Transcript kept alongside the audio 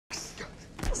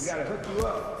We gotta hook you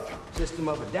up. System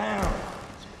of a down.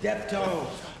 Deftones.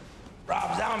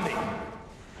 Rob Zombie.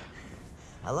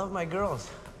 I love my girls.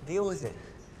 Deal with it.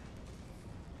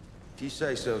 If you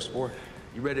say so, sport.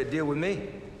 You ready to deal with me?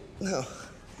 No,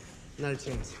 not a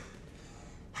chance.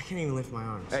 I can't even lift my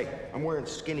arms. Hey, I'm wearing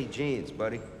skinny jeans,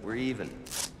 buddy. We're even.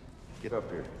 Get up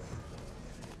here.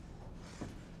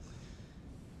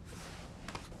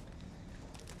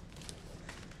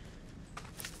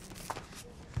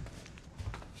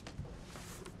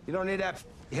 You don't need that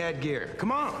headgear.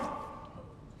 Come on.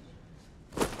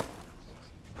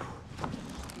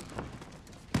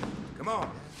 Come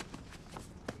on.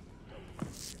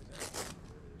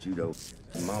 Judo,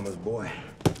 mama's boy.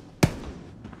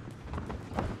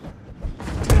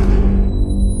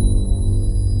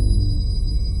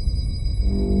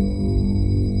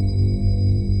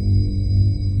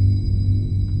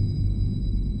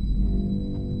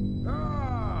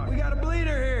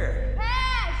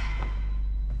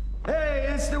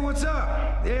 What's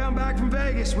up? Yeah, I'm back from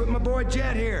Vegas with my boy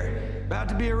Jett here. About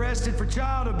to be arrested for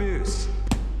child abuse.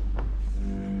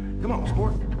 Come on,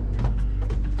 sport.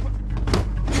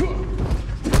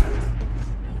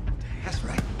 That's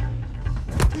right.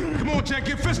 Come on, Jett,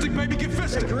 get fisted, baby, get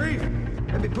fisted. Hey, Grief.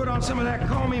 Let me put on some of that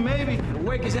call me maybe. It'll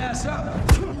wake his ass up.